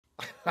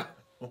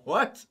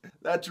What?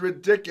 That's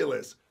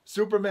ridiculous.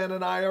 Superman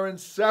and I are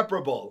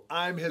inseparable.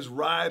 I'm his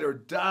ride or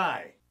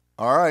die.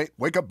 All right,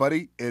 wake up,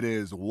 buddy. It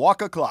is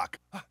walk o'clock.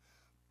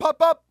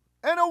 Pop up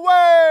and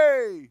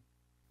away!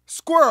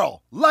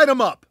 Squirrel, light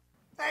 'em up.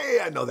 Hey,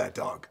 I know that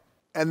dog.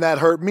 And that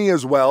hurt me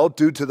as well,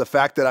 due to the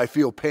fact that I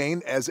feel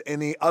pain as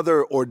any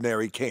other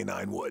ordinary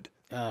canine would.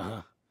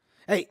 Uh-huh.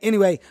 Hey,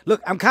 anyway,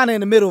 look, I'm kind of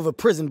in the middle of a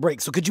prison break,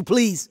 so could you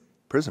please?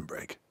 Prison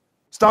break?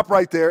 Stop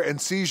right there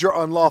and seize your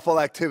unlawful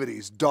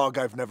activities, dog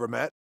I've never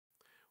met.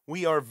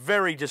 We are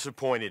very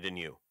disappointed in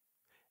you.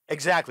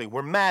 Exactly,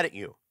 we're mad at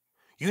you.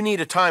 You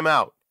need a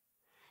timeout.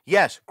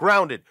 Yes,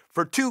 grounded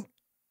for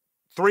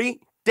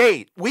 3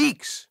 days,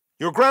 weeks.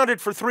 You're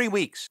grounded for 3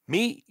 weeks.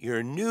 Meet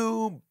your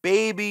new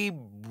baby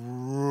bro.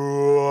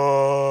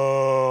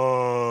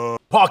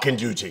 Parking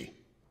duty.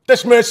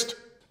 Dismissed.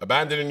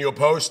 Abandoning your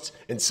post,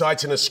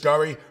 inciting a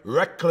scurry,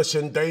 reckless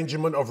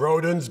endangerment of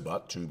rodents.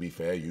 But to be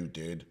fair, you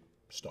did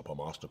stop a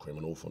master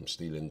criminal from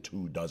stealing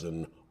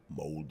 24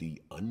 moldy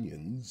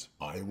onions.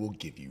 I will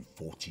give you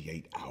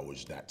 48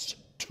 hours. That's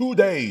 2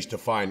 days to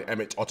find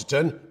Emmett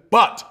Otterton.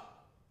 But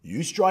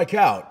you strike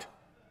out,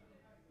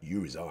 you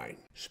resign.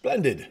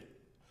 Splendid.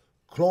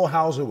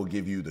 Clawhauser will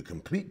give you the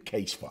complete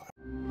case file.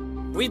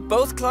 We've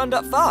both climbed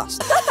up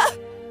fast.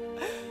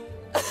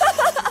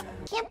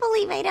 Can't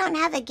believe I don't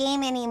have a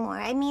game anymore.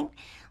 I mean,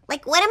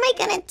 like, what am I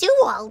gonna do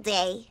all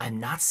day? I'm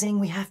not saying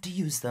we have to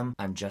use them.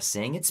 I'm just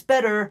saying it's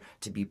better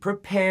to be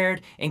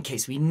prepared in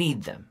case we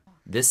need them.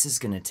 This is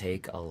gonna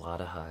take a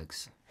lot of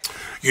hugs.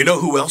 You know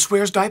who else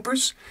wears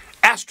diapers?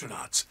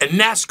 Astronauts and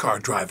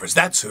NASCAR drivers,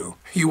 that's who.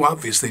 You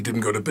obviously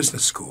didn't go to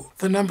business school.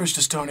 The numbers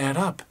just don't add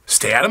up.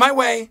 Stay out of my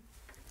way,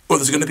 or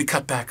there's gonna be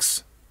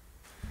cutbacks.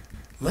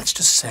 Let's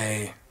just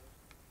say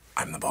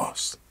I'm the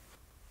boss.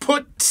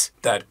 Put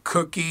that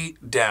cookie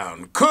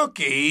down.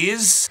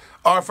 Cookies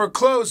are for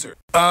closer.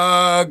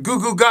 Goo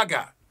goo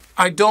gaga.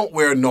 I don't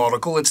wear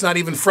nautical, it's not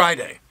even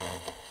Friday.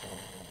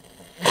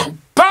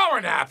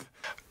 Power nap!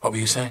 What were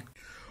you saying?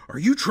 Are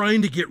you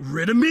trying to get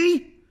rid of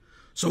me?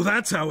 So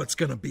that's how it's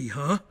gonna be,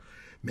 huh?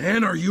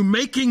 Man, are you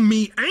making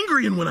me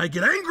angry? And when I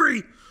get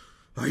angry,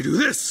 I do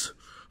this.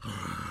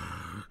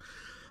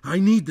 I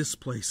need this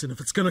place, and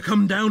if it's gonna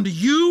come down to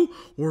you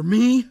or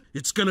me,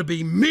 it's gonna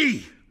be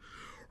me.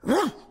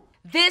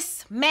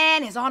 This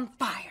man is on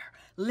fire.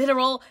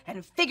 Literal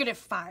and figurative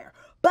fire.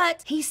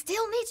 But he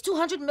still needs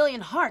 200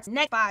 million hearts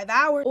next 5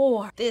 hours,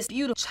 or this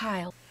beautiful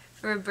child.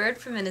 For a bird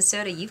from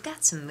Minnesota, you've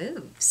got some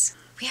moves.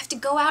 We have to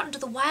go out into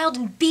the wild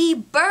and be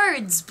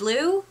birds,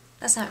 Blue.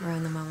 Let's not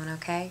ruin the moment,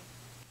 okay?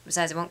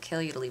 Besides, it won't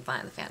kill you to leave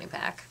behind the fanny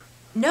pack.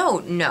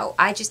 No,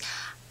 I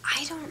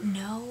don't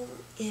know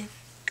if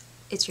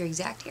it's your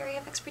exact area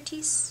of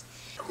expertise.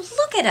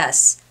 Look at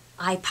us.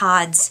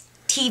 iPods,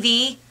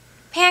 TV,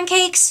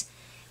 pancakes.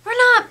 We're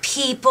not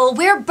people,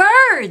 we're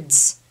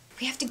birds.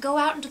 We have to go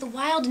out into the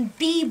wild and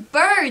be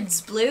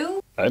birds,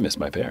 Blue. I miss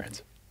my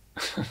parents.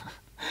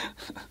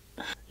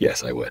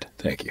 Yes, I would.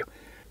 Thank you.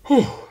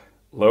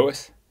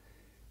 Lois,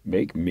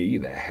 make me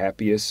the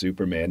happiest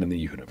Superman in the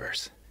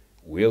universe.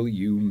 Will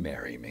you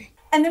marry me?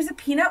 And there's a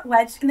peanut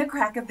wedge in the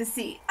crack of the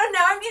seat. And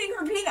now I'm eating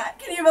her peanut.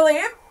 Can you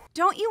believe?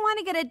 Don't you want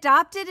to get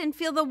adopted and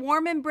feel the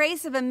warm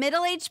embrace of a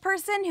middle-aged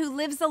person who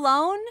lives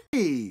alone?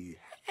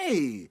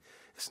 Hey,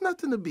 it's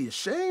nothing to be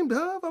ashamed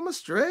of. I'm a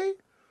stray,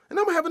 and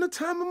I'm having the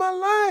time of my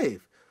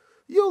life.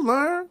 You'll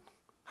learn.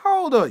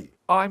 How old are you?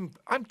 I'm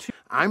 2.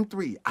 I'm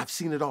 3. I've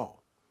seen it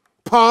all.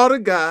 Paw to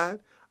God,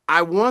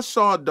 I once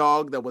saw a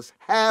dog that was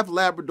half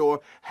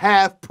Labrador,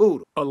 half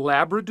poodle. A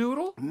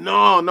Labradoodle?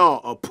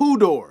 No, a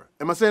poodor.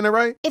 Am I saying that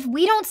right? If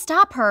we don't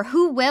stop her,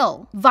 who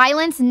will?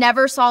 Violence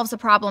never solves a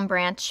problem,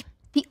 Branch.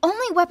 The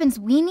only weapons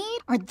we need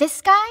are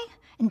this guy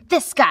and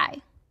this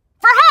guy.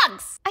 For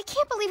hugs! I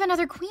can't believe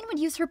another queen would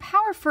use her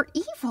power for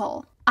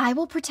evil. I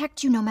will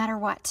protect you no matter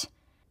what.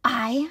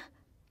 I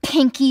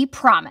pinky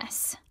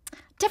promise.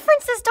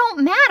 Differences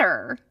don't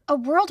matter. A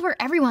world where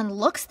everyone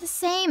looks the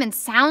same and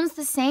sounds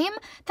the same,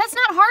 that's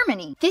not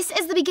harmony. This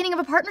is the beginning of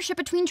a partnership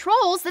between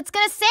trolls that's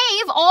gonna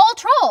save all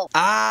trolls.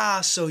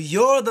 Ah, so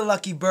you're the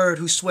lucky bird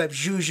who swept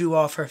Juju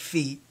off her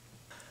feet.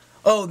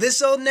 Oh,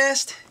 this old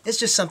nest? It's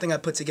just something I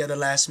put together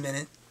last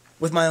minute.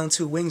 With my own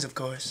 2 wings, of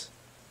course.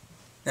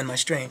 And my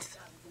strength.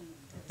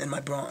 And my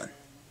brawn.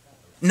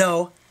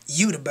 No,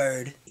 you the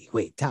bird.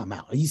 Wait, time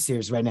out. Are you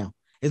serious right now?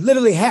 It's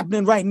literally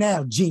happening right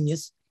now,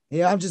 genius.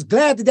 Yeah, I'm just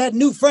glad that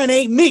new friend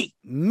ain't me.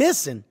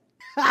 Missing?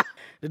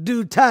 The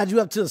dude tied you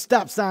up to a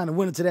stop sign and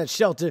went into that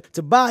shelter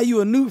to buy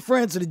you a new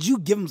friend so that you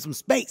give him some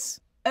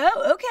space.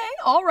 Oh, okay,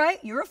 all right.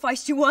 You're a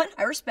feisty one.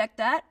 I respect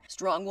that.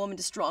 Strong woman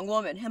to strong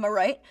woman, am I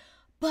right?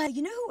 But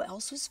you know who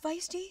else was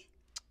feisty?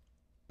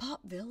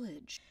 Pop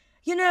Village.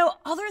 You know,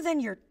 other than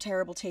your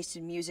terrible taste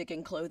in music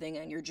and clothing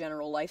and your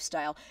general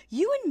lifestyle,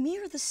 you and me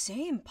are the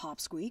same,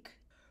 Popsqueak.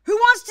 Who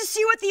wants to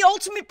see what the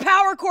ultimate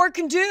power core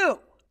can do?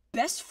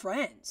 Best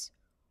friends.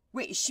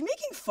 Wait, is she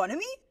making fun of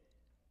me?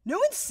 No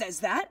one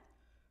says that.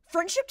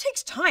 Friendship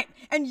takes time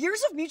and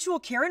years of mutual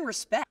care and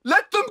respect.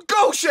 Let them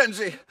go,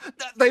 Shenzi!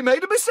 They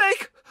made a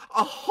mistake.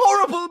 a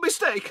horrible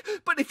mistake.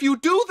 But if you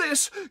do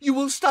this, you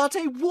will start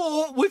a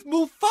war with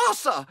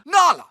Mufasa.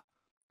 Nala,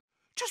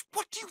 just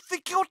what do you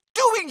think you're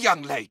doing,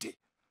 young lady?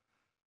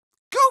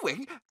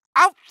 Going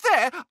out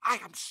there? I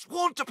am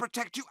sworn to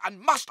protect you and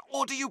must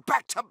order you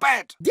back to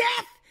bed.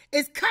 Death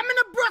is coming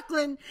to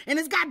Brooklyn, and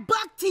it's got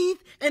buck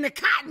teeth and a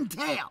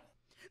cottontail.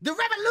 The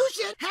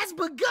revolution has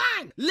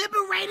begun.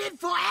 Liberated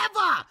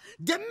forever.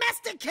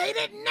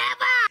 Domesticated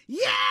never.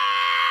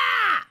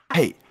 Yeah!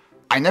 Hey,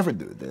 I never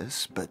do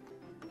this, but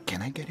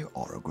can I get your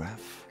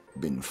autograph?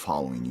 Been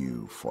following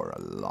you for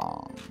a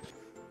long.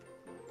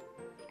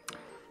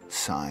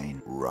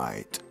 Sign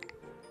right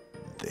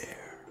there.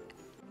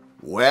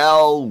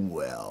 Well,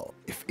 well,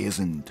 if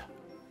isn't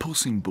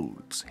Puss in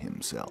Boots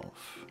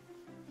himself.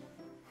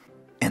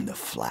 And the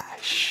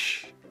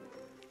Flash.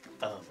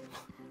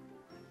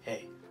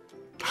 Hey.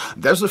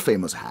 There's the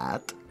famous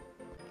hat,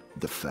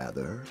 the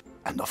feather,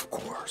 and of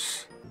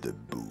course, the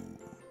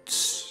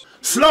boots.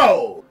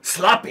 Slow,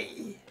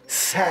 sloppy,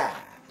 sad.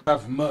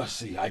 Have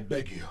mercy, I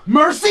beg you.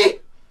 Mercy?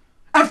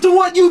 After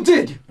what you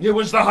did? It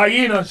was the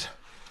hyenas.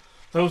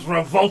 Those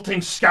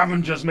revolting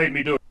scavengers made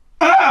me do it.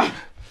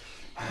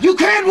 You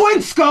can't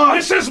win, Scar!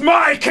 This is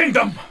my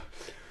kingdom!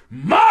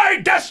 My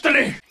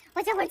destiny!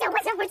 What's up?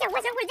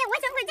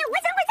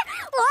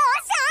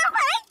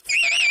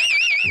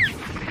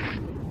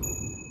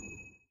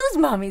 Who's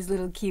Mommy's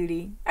little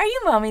cutie? Are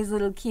you Mommy's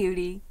little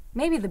cutie?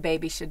 Maybe the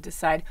baby should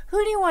decide,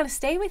 who do you want to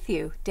stay with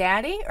you,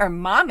 Daddy or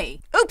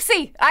Mommy?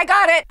 Oopsie, I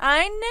got it!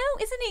 I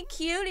know, isn't he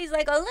cute? He's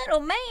like a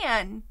little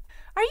man.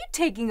 Are you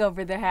taking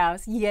over the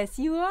house? Yes,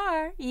 you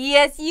are.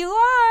 Yes, you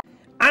are.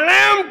 And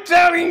I'm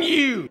telling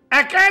you,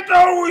 I can't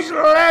always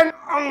land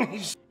on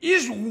his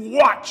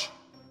watch.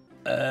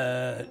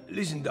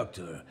 Listen,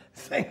 Doctor,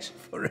 thanks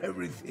for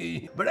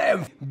everything, but I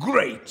am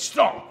great,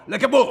 strong,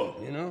 like a bull,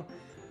 you know?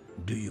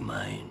 Do you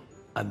mind?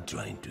 I'm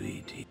trying to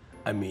eat.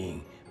 I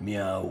mean,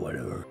 meow,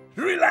 whatever.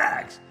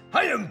 Relax,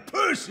 I am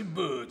Puss in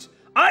Boots.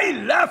 I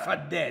laugh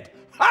at death.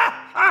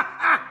 Ha, ha,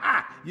 ha,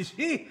 ha. You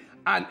see?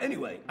 And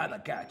anyway, I'm a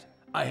cat.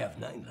 I have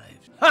 9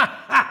 lives.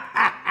 Ha, ha,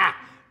 ha, ha.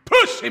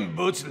 Puss in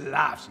Boots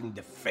laughs in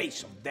the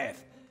face of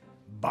death.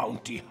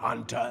 Bounty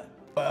hunter.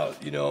 Well,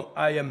 you know,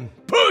 I am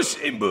Puss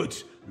in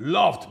Boots,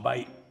 loved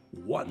by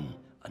one.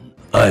 And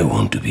I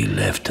want to be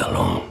left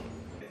alone.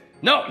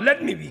 No,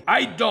 let me be.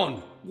 I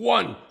don't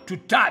want to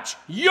touch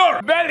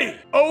your belly,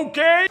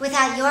 okay?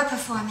 Without your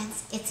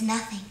performance, it's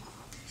nothing.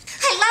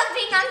 I love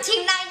being on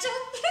Team Nigel.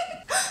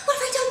 What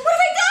have I done? What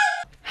have I done?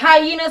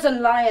 Hyenas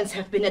and lions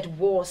have been at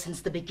war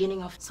since the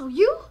beginning of... So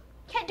you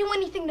can't do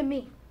anything to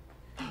me.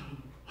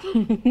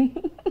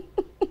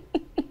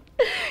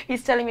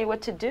 He's telling me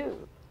what to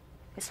do.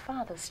 His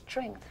father's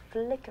strength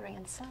flickering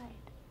inside.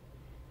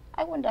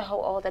 I wonder how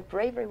all that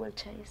bravery will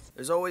taste.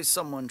 There's always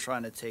someone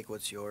trying to take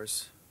what's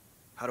yours.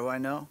 How do I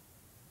know?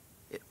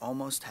 It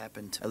almost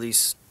happened. At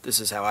least, this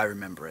is how I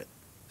remember it.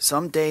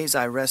 Some days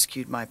I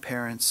rescued my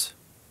parents.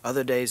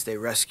 Other days they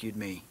rescued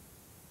me.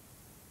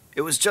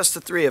 It was just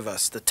the 3 of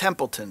us, the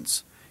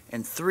Templetons,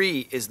 and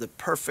 3 is the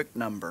perfect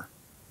number.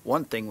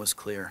 One thing was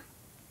clear.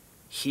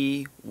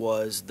 He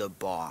was the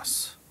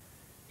boss.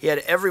 He had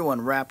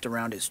everyone wrapped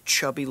around his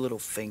chubby little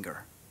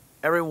finger.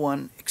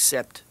 Everyone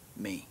except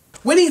me.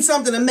 We need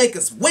something to make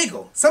us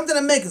wiggle, something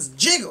to make us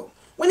jiggle.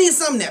 We need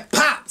something that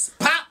pops.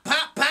 Pop,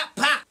 pop, pop,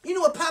 pop. You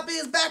know what pop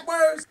is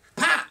backwards?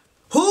 Pop.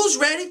 Who's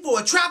ready for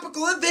a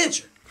tropical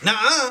adventure?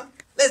 Nuh-uh.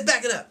 Let's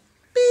back it up.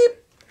 Beep,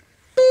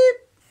 beep,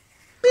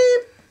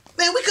 beep.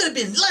 Man, we could have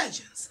been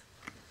legends.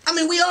 I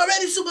mean, we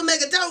already super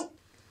mega dope,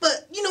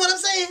 but you know what I'm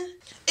saying?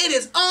 It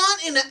is on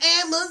in the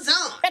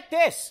Amazon. Get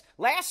this.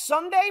 Last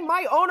Sunday,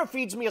 my owner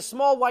feeds me a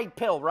small white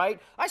pill, right?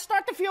 I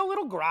start to feel a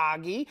little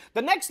groggy.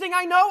 The next thing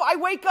I know, I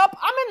wake up,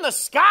 I'm in the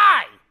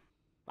sky.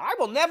 I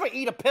will never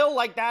eat a pill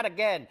like that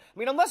again. I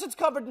mean, unless it's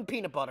covered in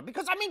peanut butter.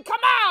 Because, I mean, come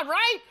on,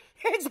 right?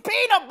 It's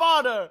peanut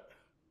butter.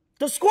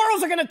 The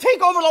squirrels are going to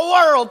take over the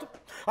world.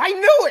 I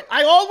knew it.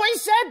 I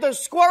always said the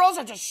squirrels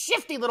are just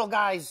shifty little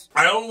guys.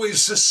 I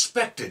always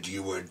suspected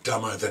you were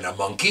dumber than a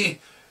monkey.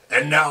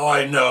 And now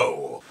I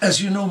know.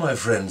 As you know, my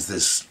friends,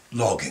 this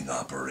logging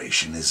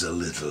operation is a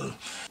little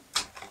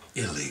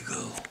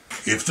illegal.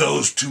 If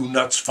those 2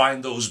 nuts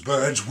find those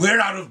birds, we're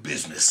out of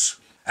business.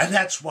 And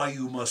that's why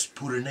you must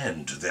put an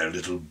end to their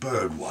little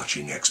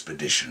bird-watching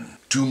expedition.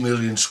 2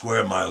 million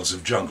square miles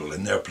of jungle,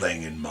 and they're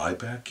playing in my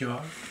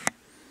backyard?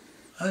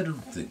 I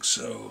don't think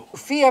so.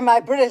 Fear my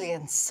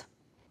brilliance.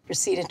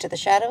 Recede into the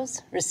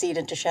shadows, recede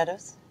into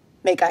shadows.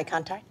 Make eye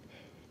contact,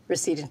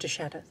 recede into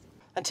shadows.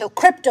 Until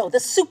Crypto, the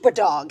super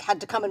dog,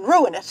 had to come and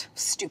ruin it.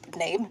 Stupid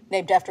name,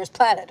 named after his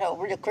planet. Oh,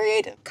 real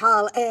creative.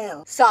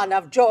 Kal-El, son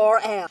of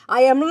Jor-El.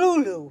 I am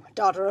Lulu,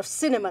 daughter of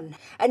Cinnamon,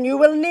 and you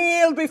will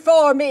kneel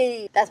before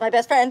me. That's my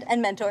best friend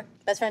and mentor.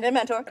 Best friend and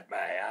mentor. My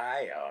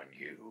eye on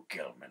you,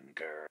 Gilman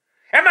girl.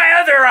 And my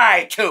other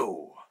eye,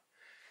 too.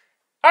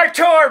 Our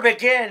tour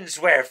begins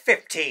where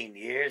 15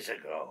 years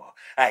ago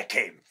I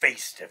came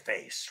face to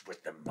face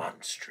with the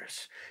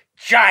monstrous,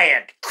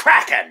 giant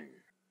Kraken.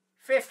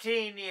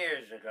 15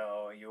 years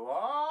ago, you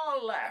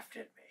all laughed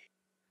at me.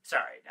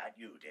 Sorry, not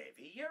you,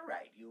 Davy. You're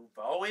right. You've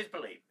always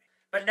believed me.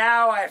 But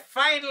now I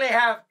finally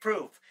have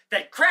proof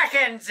that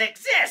Krakens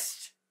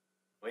exist.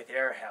 With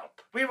your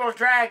help, we will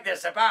drag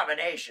this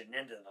abomination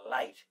into the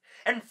light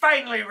and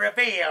finally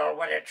reveal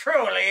what it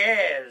truly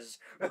is.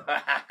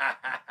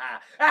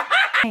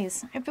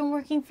 Guys, I've been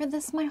working for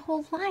this my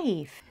whole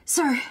life.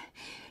 Sir,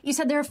 you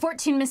said there are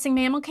 14 missing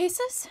mammal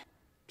cases?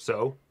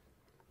 So?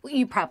 Well,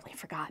 you probably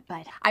forgot,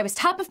 but I was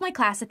top of my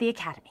class at the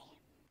academy.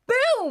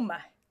 Boom!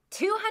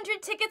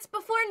 200 tickets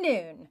before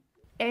noon.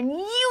 And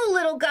you,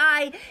 little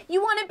guy,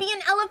 you want to be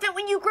an elephant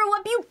when you grow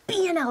up, you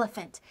be an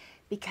elephant.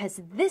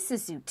 Because this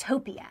is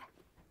Zootopia.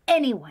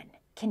 Anyone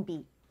can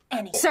be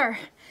anyone. Sir,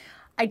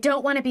 I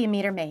don't want to be a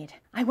meter maid.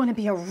 I want to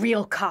be a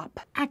real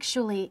cop.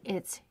 Actually,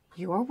 it's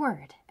your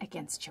word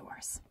against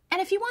yours. And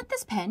if you want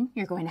this pen,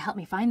 you're going to help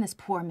me find this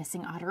poor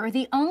missing otter, or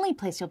the only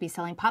place you'll be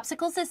selling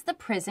popsicles is the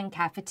prison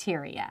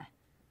cafeteria.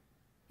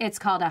 It's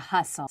called a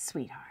hustle,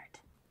 sweetheart.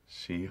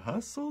 She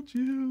hustled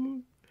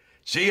you.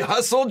 She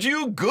hustled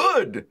you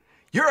good.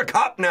 You're a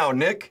cop now,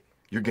 Nick.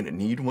 You're gonna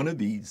need one of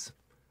these.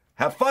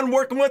 Have fun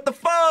working with the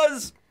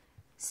fuzz.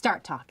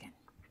 Start talking.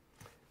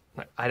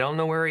 I don't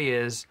know where he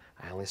is.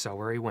 I only saw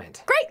where he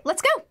went. Great,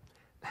 let's go.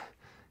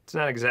 It's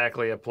not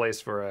exactly a place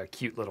for a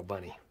cute little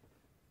bunny.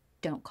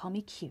 Don't call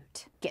me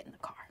cute. Get in the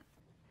car.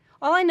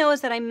 All I know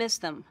is that I miss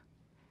them.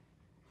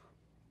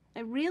 I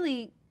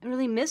really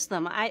miss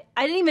them. I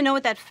didn't even know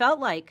what that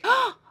felt like.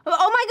 Oh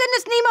my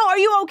goodness, Nemo, are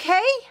you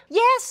okay?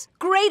 Yes,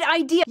 great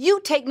idea. You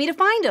take me to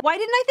find him. Why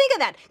didn't I think of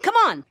that? Come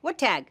on, what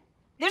tag?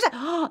 There's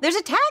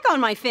a tag on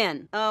my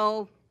fin.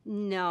 Oh,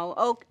 no.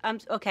 Oh, I'm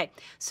okay.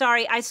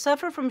 Sorry, I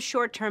suffer from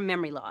short-term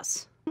memory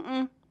loss.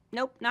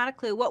 Nope, not a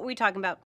clue. What were we talking about?